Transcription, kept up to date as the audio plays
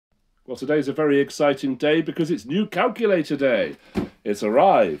Well, today's a very exciting day because it's New Calculator Day. It's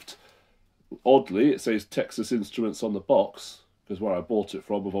arrived. Oddly, it says Texas Instruments on the box, because where I bought it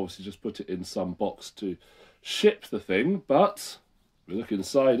from, I've obviously just put it in some box to ship the thing, but if we look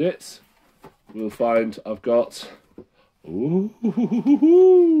inside it, we'll find I've got my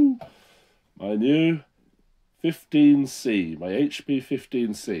new 15C, my HP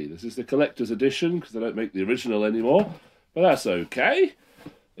 15C. This is the collector's edition because they don't make the original anymore, but that's okay.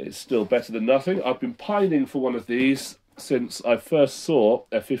 It's still better than nothing. I've been pining for one of these since I first saw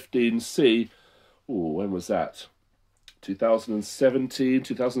a 15C. Ooh, when was that? 2017,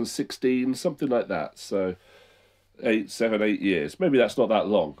 2016, something like that. So 7, 8 years. Maybe that's not that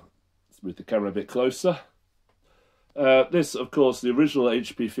long. Let's move the camera a bit closer. This, of course, the original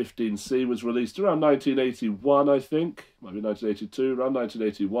HP 15C was released around 1981, I think. Might be 1982, around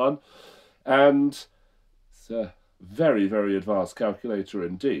 1981. And it's a very, very advanced calculator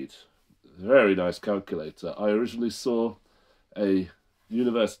indeed. Very nice calculator. I originally saw a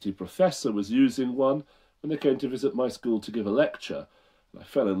university professor was using one when they came to visit my school to give a lecture. I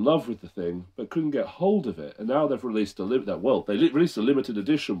fell in love with the thing, but couldn't get hold of it. And now they've released a released a limited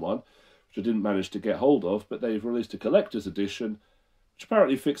edition one, which I didn't manage to get hold of, but they've released a collector's edition, which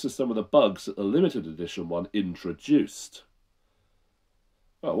apparently fixes some of the bugs that the limited edition one introduced.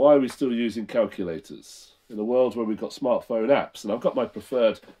 Well, why are we still using calculators in a world where we've got smartphone apps? And I've got my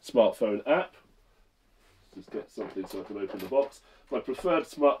preferred smartphone app. Just get something so I can open the box. My preferred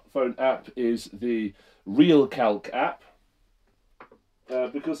smartphone app is the RealCalc app,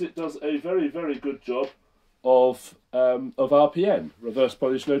 because it does a very, very good job of RPN, reverse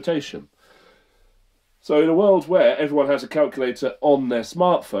Polish notation. So in a world where everyone has a calculator on their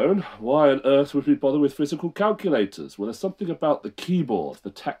smartphone, why on earth would we bother with physical calculators? Well, there's something about the keyboard,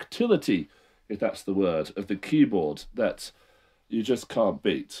 the tactility, if that's the word, of the keyboard that you just can't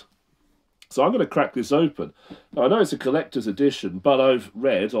beat. So I'm going to crack this open. Now, I know it's a collector's edition, but I've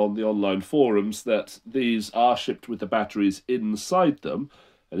read on the online forums that these are shipped with the batteries inside them.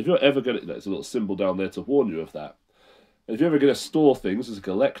 And if you're ever going to, there's a little symbol down there to warn you of that. And if you're ever going to store things as a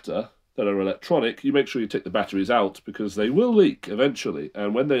collector that are electronic, you make sure you take the batteries out because they will leak eventually.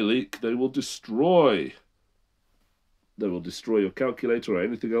 And when they leak, they will destroy. They will destroy your calculator or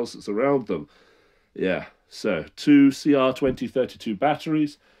anything else that's around them. Yeah, so 2 CR2032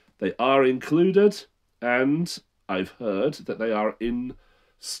 batteries. They are included, and I've heard that they are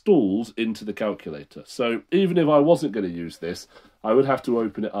installed into the calculator. So even if I wasn't going to use this, I would have to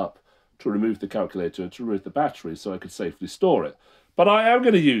open it up to remove the calculator and to remove the battery so I could safely store it. But I am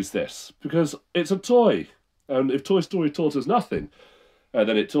going to use this because it's a toy. And if Toy Story taught us nothing,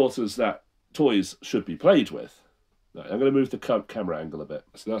 then it taught us that toys should be played with. Right, I'm going to move the camera angle a bit.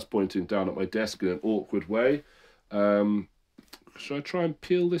 So that's pointing down at my desk in an awkward way. Should I try and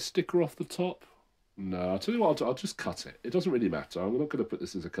peel this sticker off the top? No, I'll tell you what, I'll just cut it. It doesn't really matter. I'm not going to put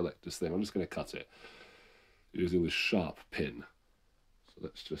this as a collector's thing. I'm just going to cut it using this sharp pin. So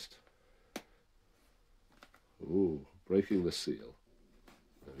let's just... Ooh, breaking the seal.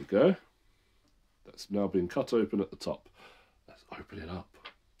 There we go. That's now been cut open at the top. Let's open it up.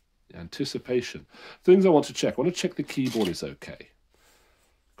 The anticipation. Things I want to check. I want to check the keyboard is okay.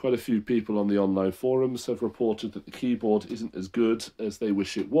 Quite a few people on the online forums have reported that the keyboard isn't as good as they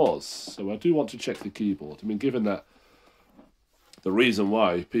wish it was. So I do want to check the keyboard. I mean, given that the reason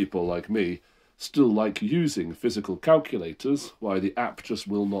why people like me still like using physical calculators, why the app just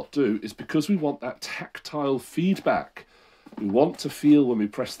will not do, is because we want that tactile feedback. We want to feel when we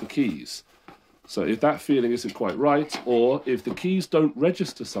press the keys. So if that feeling isn't quite right, or if the keys don't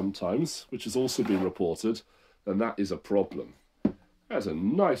register sometimes, which has also been reported, then that is a problem. That's a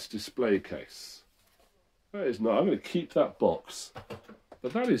nice display case. That is nice. I'm going to keep that box.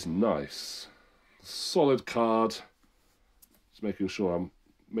 But that is nice. Solid card. Just making sure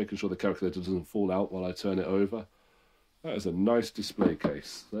the calculator doesn't fall out while I turn it over. That is a nice display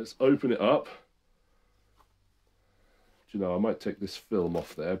case. Let's open it up. Do you know, I might take this film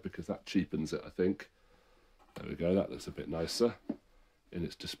off there because that cheapens it, I think. There we go. That looks a bit nicer in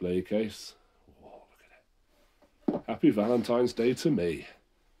its display case. Happy Valentine's Day to me.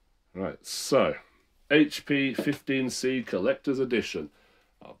 Right, so HP 15C Collector's Edition.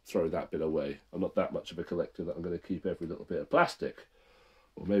 I'll throw that bit away. I'm not that much of a collector that I'm going to keep every little bit of plastic.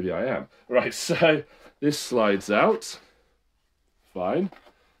 Or maybe I am. Right, so this slides out. Fine.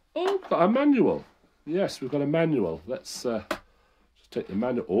 Oh, got a manual. Yes, we've got a manual. Let's just take the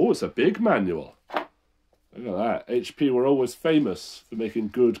manual. Oh, it's a big manual. Look at that. HP were always famous for making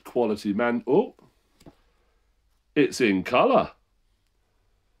good quality Oh, it's in colour.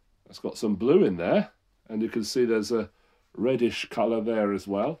 It's got some blue in there, and you can see there's a reddish colour there as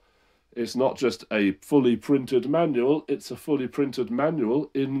well. It's not just a fully printed manual, it's a fully printed manual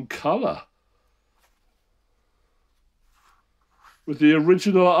in colour. With the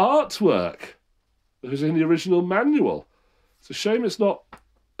original artwork that was in the original manual. It's a shame it's not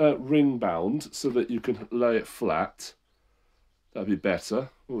ring bound so that you can lay it flat. That'd be better.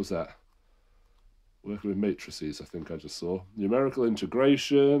 What was that? Working with matrices, I think I just saw. Numerical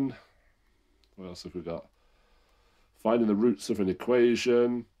integration. What else have we got? Finding the roots of an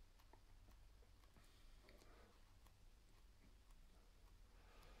equation.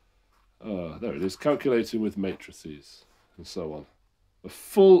 There it is. Calculating with matrices and so on. A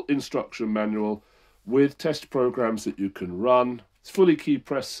full instruction manual with test programs that you can run. It's fully key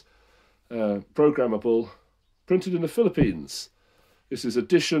press programmable, printed in the Philippines. This is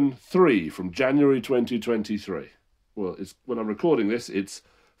edition 3 from January 2023. Well, when I'm recording this, it's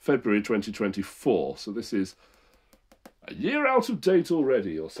February 2024. So this is a year out of date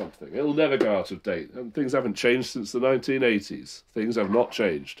already or something. It'll never go out of date. And things haven't changed since the 1980s. Things have not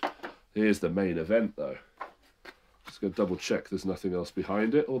changed. Here's the main event, though. Just going to double check there's nothing else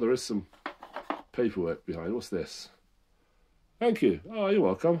behind it. Oh, there is some paperwork behind. What's this? Thank you. Oh, you're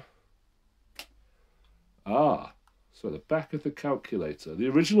welcome. Ah, so the back of the calculator. The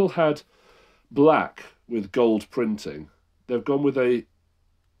original had black with gold printing. They've gone with a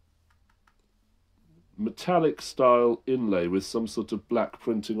metallic style inlay with some sort of black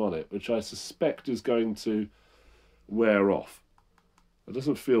printing on it, which I suspect is going to wear off. It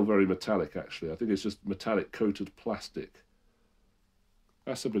doesn't feel very metallic, actually. I think it's just metallic coated plastic.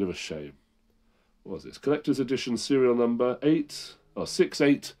 That's a bit of a shame. What was this? Collector's edition serial number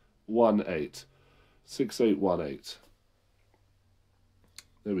 6818. 6818.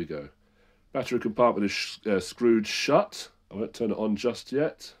 There we go. Battery compartment is screwed shut. I won't turn it on just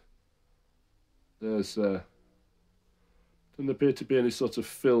yet. There's doesn't appear to be any sort of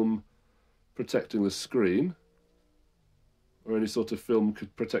film protecting the screen, or any sort of film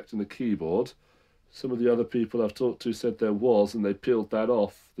protecting the keyboard. Some of the other people I've talked to said there was, and they peeled that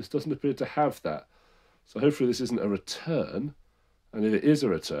off. This doesn't appear to have that. So hopefully this isn't a return. And if it is a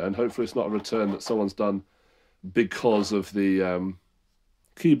return, hopefully it's not a return that someone's done because of the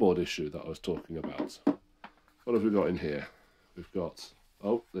keyboard issue that I was talking about. What have we got in here? We've got,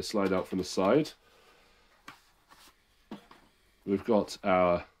 oh, they slide out from the side. We've got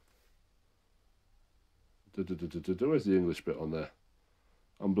our, where's the English bit on there?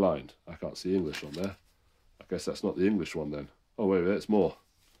 I'm blind. I can't see English on there. I guess that's not the English one then. Oh, wait, there's more.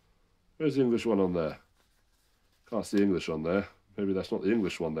 Where's the English one on there? Can't see English on there. Maybe that's not the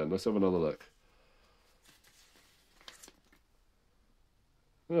English one then. Let's have another look.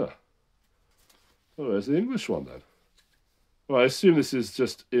 Yeah. Oh, there's the English one then. Well, I assume this is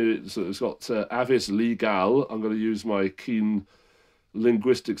just, so it's got avis legal. I'm going to use my keen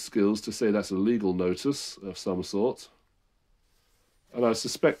linguistic skills to say that's a legal notice of some sort. And I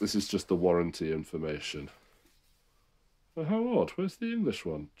suspect this is just the warranty information. Well, how odd. Where's the English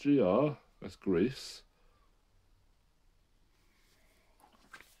one? GR. That's Greece.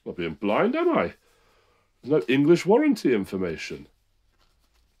 Not being blind, am I? There's no English warranty information.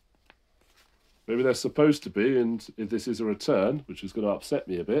 Maybe they're supposed to be, and if this is a return, which is going to upset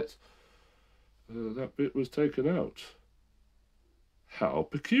me a bit, that bit was taken out. How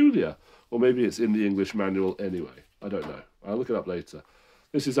peculiar. Or maybe it's in the English manual anyway. I don't know. I'll look it up later.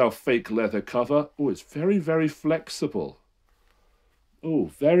 This is our fake leather cover. Oh, it's very, very flexible. Oh,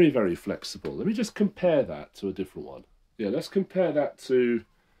 very, very flexible. Let me just compare that to a different one. Yeah, let's compare that to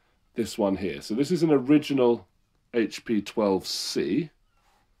this one here. So this is an original HP 12C.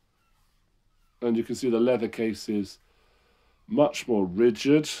 And you can see the leather case is much more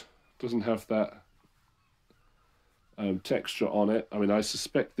rigid. Doesn't have that texture on it. I mean, I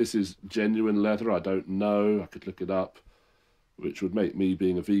suspect this is genuine leather. I don't know. I could look it up, which would make me,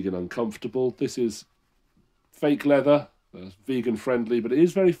 being a vegan, uncomfortable. This is fake leather, vegan friendly, but it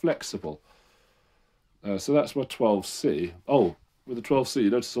is very flexible. So that's my 12C. Oh, with the 12C,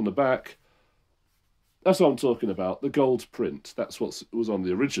 you notice on the back, that's what I'm talking about, the gold print. That's what was on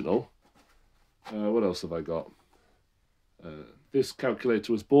the original. What else have I got? This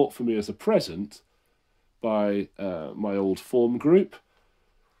calculator was bought for me as a present by my old form group.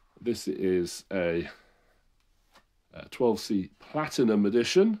 This is a 12C Platinum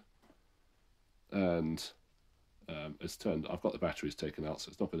edition, and it's turned. I've got the batteries taken out, so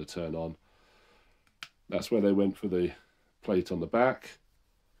it's not going to turn on. That's where they went for the plate on the back,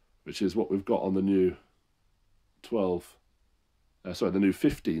 which is what we've got on the new the new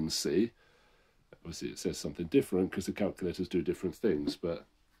 15C. Obviously, it says something different because the calculators do different things. But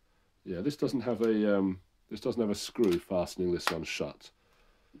yeah, this doesn't have a screw fastening this one shut.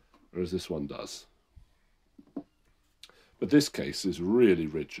 whereas this one does. But this case is really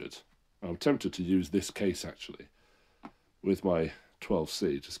rigid. I'm tempted to use this case actually with my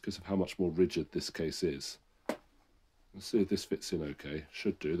 12C just because of how much more rigid this case is. Let's see if this fits in okay.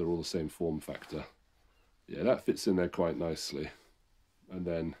 Should do, they're all the same form factor. Yeah, that fits in there quite nicely. And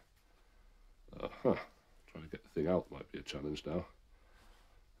then, trying to get the thing out might be a challenge now.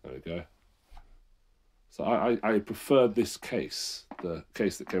 There we go. So I prefer this case, the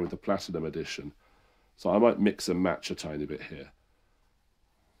case that came with the Platinum edition. So I might mix and match a tiny bit here.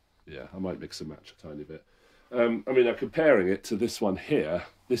 Yeah, I might mix and match a tiny bit. I mean, I'm comparing it to this one here.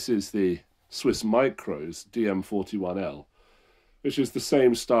 This is the Swiss Micros DM41L, which is the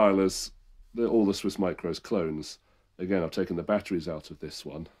same style as all the Swiss Micros clones. Again, I've taken the batteries out of this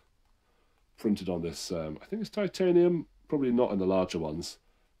one. Printed on this, I think it's titanium, probably not in the larger ones.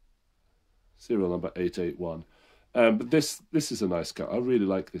 Serial number 881. But this is a nice cal. I really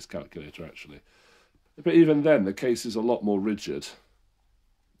like this calculator actually. But even then, the case is a lot more rigid.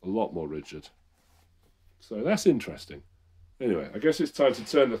 A lot more rigid. So that's interesting. Anyway, I guess it's time to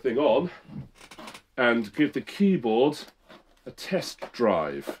turn the thing on and give the keyboard a test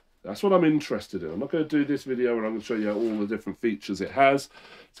drive. That's what I'm interested in. I'm not going to do this video where I'm going to show you all the different features it has.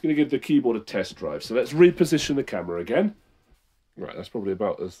 It's going to give the keyboard a test drive. So let's reposition the camera again. Right, that's probably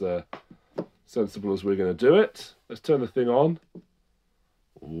about as sensible as we're going to do it. Let's turn the thing on.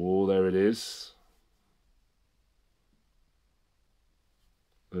 Oh, there it is.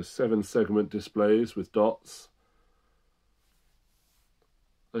 There's 7 segment displays with dots.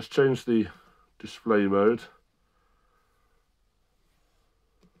 Let's change the display mode.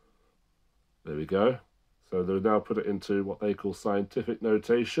 There we go. So they'll now put it into what they call scientific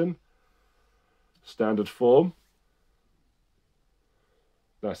notation, standard form.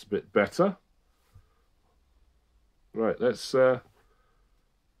 That's a bit better. Right, let's type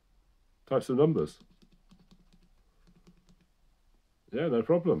some numbers. Yeah, no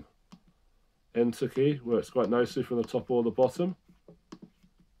problem. Enter key works quite nicely from the top or the bottom.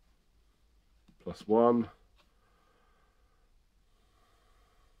 +1.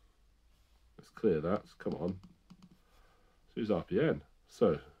 Let's clear that. Come on. Let's use RPN.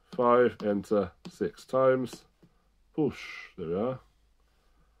 So 5, enter 6 times. Push. There we are.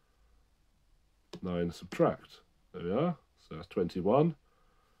 9, subtract. There we are. So that's 21.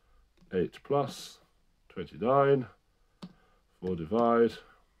 8 plus 29. 4 divide,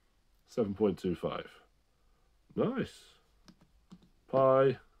 7.25. Nice.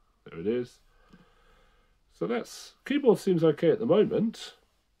 Pi, there it is. So that's, keyboard seems okay at the moment.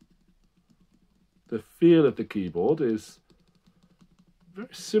 The feel of the keyboard is very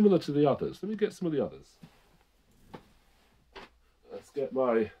similar to the others. Let me get some of the others. Let's get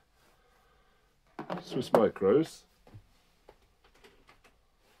my Swiss Micros.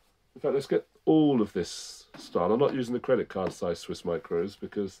 In fact, let's get all of this style. I'm not using the credit card size Swiss Micros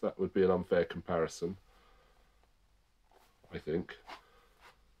because that would be an unfair comparison, I think.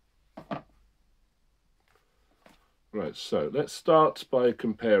 Right, so let's start by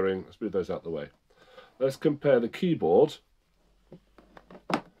comparing, let's move those out of the way. Let's compare the keyboard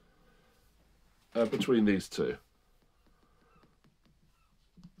between these two.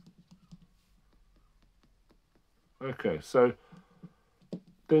 Okay, so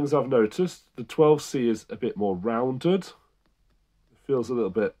things I've noticed, the 12C is a bit more rounded. It feels a little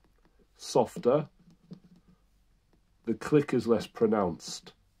bit softer. The click is less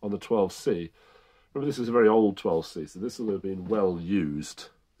pronounced on the 12C. Remember, this is a very old 12C, so this will have been well used.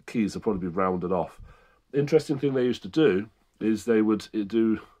 The keys will probably be rounded off. The interesting thing they used to do is they would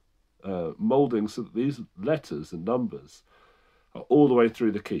do moulding so that these letters and numbers are all the way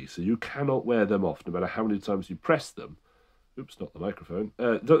through the key, so you cannot wear them off no matter how many times you press them. Oops, not the microphone.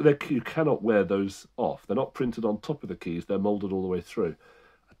 You cannot wear those off. They're not printed on top of the keys, they're moulded all the way through.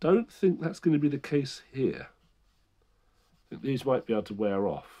 I don't think that's going to be the case here. I think these might be able to wear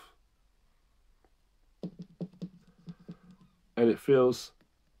off. And it feels,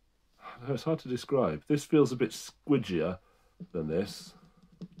 it's hard to describe. This feels a bit squidgier than this.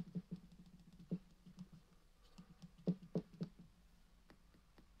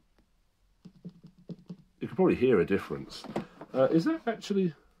 You can probably hear a difference. Is that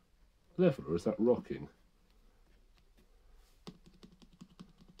actually level or is that rocking?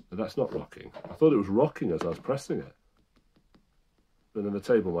 No, that's not rocking. I thought it was rocking as I was pressing it. But then the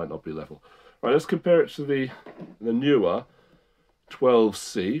table might not be level. Right, let's compare it to the newer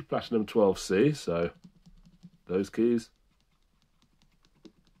 12C, Platinum 12C. So those keys.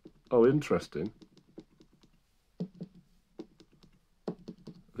 Oh, interesting.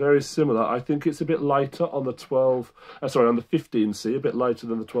 Very similar. I think it's a bit lighter on the on the 15C, a bit lighter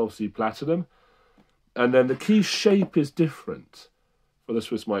than the 12C Platinum. And then the key shape is different. For the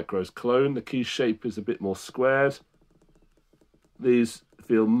Swiss Micros clone, the key shape is a bit more squared. These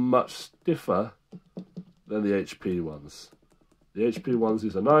feel much stiffer than the HP ones. The HP ones,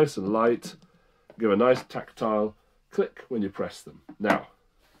 these are nice and light, give a nice tactile click when you press them. Now,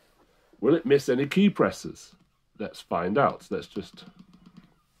 will it miss any key presses? Let's find out. Let's just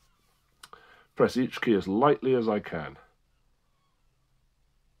press each key as lightly as I can.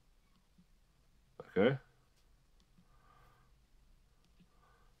 Okay.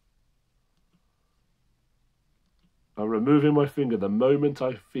 I'm removing my finger the moment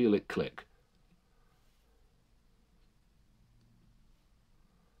I feel it click.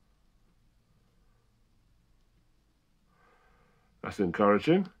 That's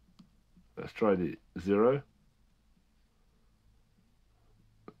encouraging. Let's try the 0.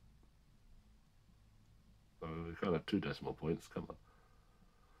 Oh, we can't have 2 decimal points. Come on.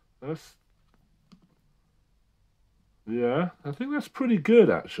 That's... yeah, I think that's pretty good,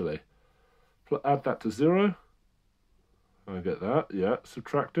 actually. Add that to 0. I get that. Yeah,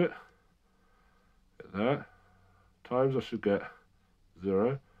 subtract it. Get that. Times I should get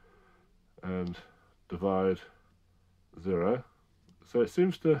 0. And divide 0. So it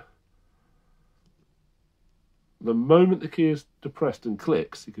seems to... the moment the key is depressed and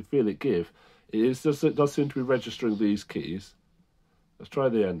clicks, you can feel it give. It does seem to be registering these keys. Let's try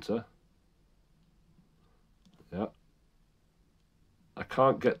the enter. Yeah. I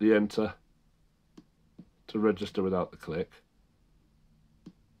can't get the enter to register without the click.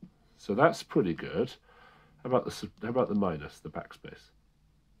 So that's pretty good. How about the minus, the backspace?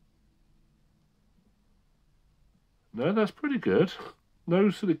 No, that's pretty good. No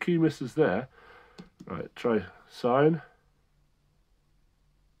sort of key misses there. Right, try sign.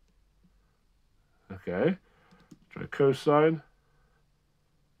 Okay. Try cosine.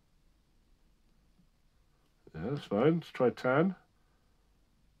 Yeah, that's fine. Let's try tan.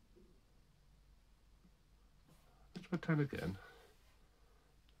 Let's try tan again.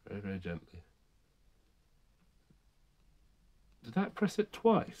 Very, very gently. Did that press it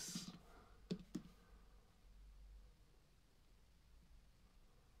twice?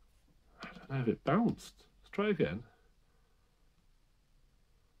 I don't know if it bounced. Let's try again.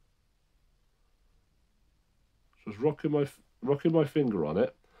 Just rocking my finger on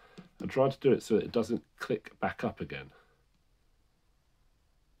it and trying to do it so that it doesn't click back up again.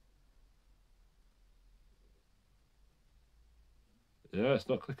 Yeah, it's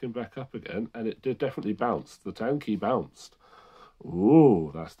not clicking back up again, and it did definitely bounce. The tan key bounced.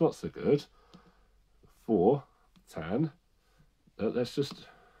 Ooh, that's not so good. 4, tan. Let's just,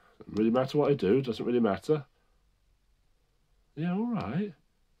 doesn't really matter what I do, doesn't really matter. Yeah, all right.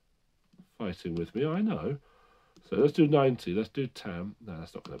 Fighting with me, I know. So let's do 90, let's do tan. No,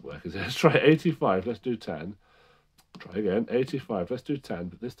 that's not going to work, is it? Let's try 85, let's do tan. Try again, 85, let's do tan,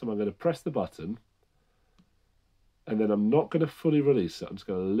 but this time I'm going to press the button. And then I'm not going to fully release it. I'm just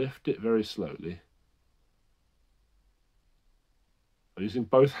going to lift it very slowly. I'm using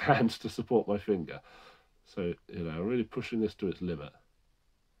both hands to support my finger. So, you know, I'm really pushing this to its limit.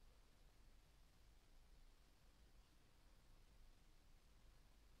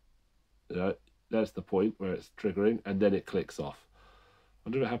 Yeah, that's the point where it's triggering, and then it clicks off. I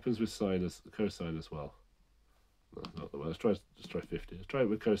wonder what happens with cosine as well. No, that's not the way. Let's try 50. Let's try it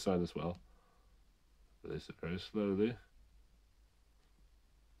with cosine as well. Release it very slowly.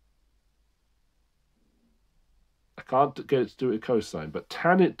 I can't get it to do it with cosine, but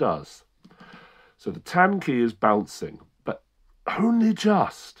tan it does. So the tan key is bouncing, but only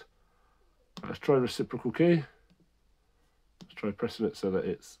just. Let's try reciprocal key. Let's try pressing it so that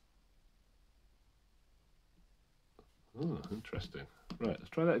it's... oh, interesting. Right, let's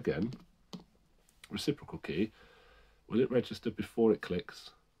try that again. Reciprocal key. Will it register before it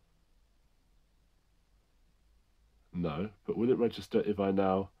clicks? No, but will it register if I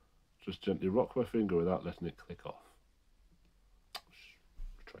now just gently rock my finger without letting it click off?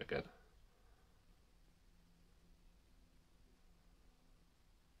 Try again.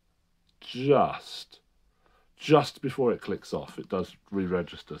 Just before it clicks off, it does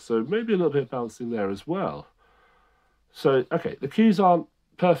re-register. So maybe a little bit of bouncing there as well. So, okay, the keys aren't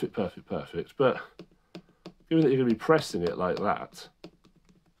perfect, but given that you're going to be pressing it like that,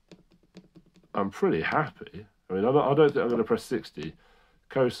 I'm pretty happy. I mean, I don't think I'm going to press 60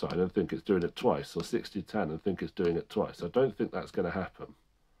 cosine and think it's doing it twice, or 60 tan and think it's doing it twice. I don't think that's going to happen.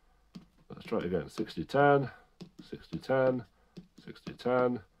 Let's try it again. 60 tan, 60 tan, 60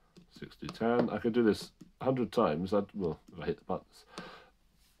 tan, 60 tan. I could do this 100 times. Well, if I hit the buttons.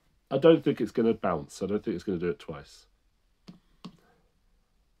 I don't think it's going to bounce. I don't think it's going to do it twice.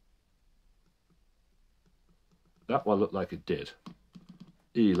 That one looked like it did.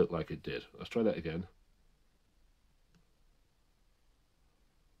 E looked like it did. Let's try that again.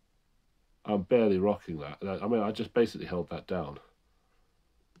 I'm barely rocking that. I mean, I just basically held that down.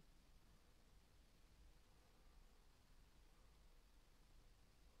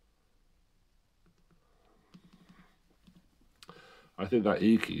 I think that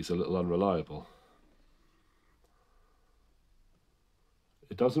E key is a little unreliable.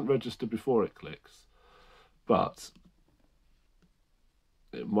 It doesn't register before it clicks, but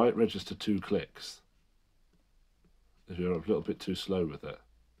it might register 2 clicks if you're a little bit too slow with it.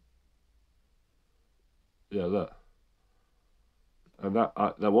 Yeah, look. And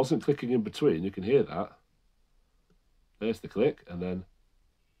that wasn't clicking in between. You can hear that. There's the click, and then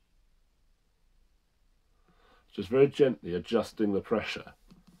just very gently adjusting the pressure,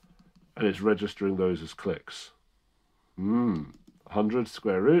 and it's registering those as clicks. 100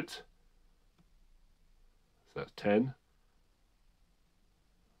 square root. So that's 10.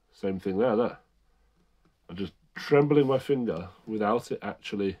 Same thing there, look. I'm just trembling my finger without it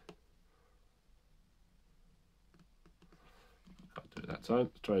actually. Can't do it that time.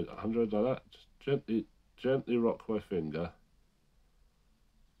 Let's try 100 like that. Just gently rock my finger.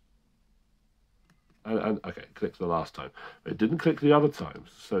 And okay, it clicked the last time. But it didn't click the other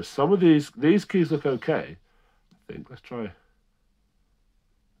times. So some of these keys look okay. I think, let's try.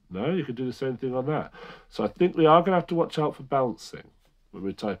 No, you can do the same thing on that. So I think we are going to have to watch out for bouncing when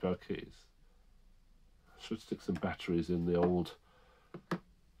we type our keys. I should stick some batteries in the old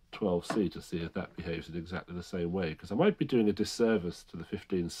 12C to see if that behaves in exactly the same way, because I might be doing a disservice to the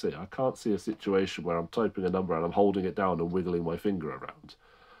 15C. I can't see a situation where I'm typing a number and I'm holding it down and wiggling my finger around.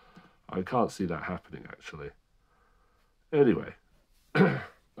 I can't see that happening, actually. Anyway, I'm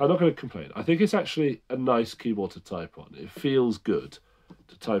not going to complain. I think it's actually a nice keyboard to type on. It feels good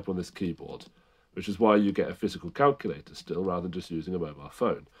to type on this keyboard, which is why you get a physical calculator still, rather than just using a mobile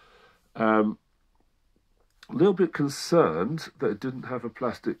phone. A little bit concerned that it didn't have a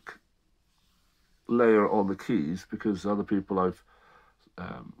plastic layer on the keys, because other people I've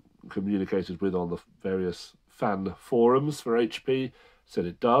communicated with on the various fan forums for HP said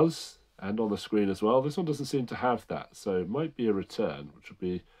it does, and on the screen as well. This one doesn't seem to have that, so it might be a return, which would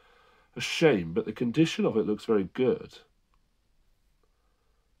be a shame, but the condition of it looks very good.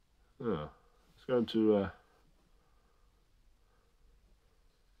 Yeah, let's go into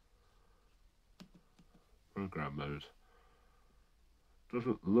program mode.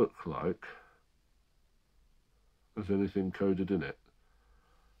 Doesn't look like there's anything coded in it,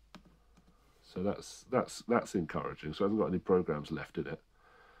 so that's encouraging. So I haven't got any programs left in it,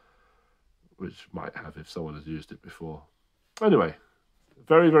 which might have if someone has used it before. Anyway,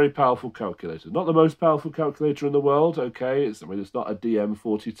 very, very powerful calculator. Not the most powerful calculator in the world, okay? It's not a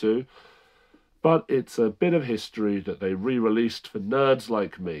DM42, but it's a bit of history that they re-released for nerds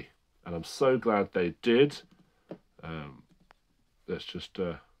like me, and I'm so glad they did. Let's just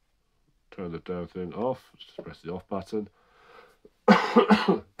turn the down thing off. Just press the off button.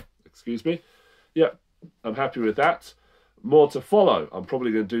 Excuse me. Yeah, I'm happy with that. More to follow. I'm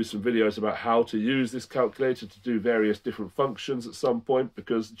probably going to do some videos about how to use this calculator to do various different functions at some point,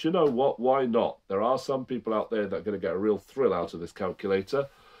 because do you know what? Why not? There are some people out there that are going to get a real thrill out of this calculator.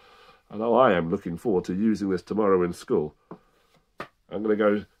 I know I am looking forward to using this tomorrow in school. I'm going to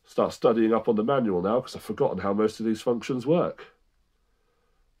go start studying up on the manual now, because I've forgotten how most of these functions work.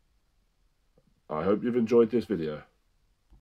 I hope you've enjoyed this video.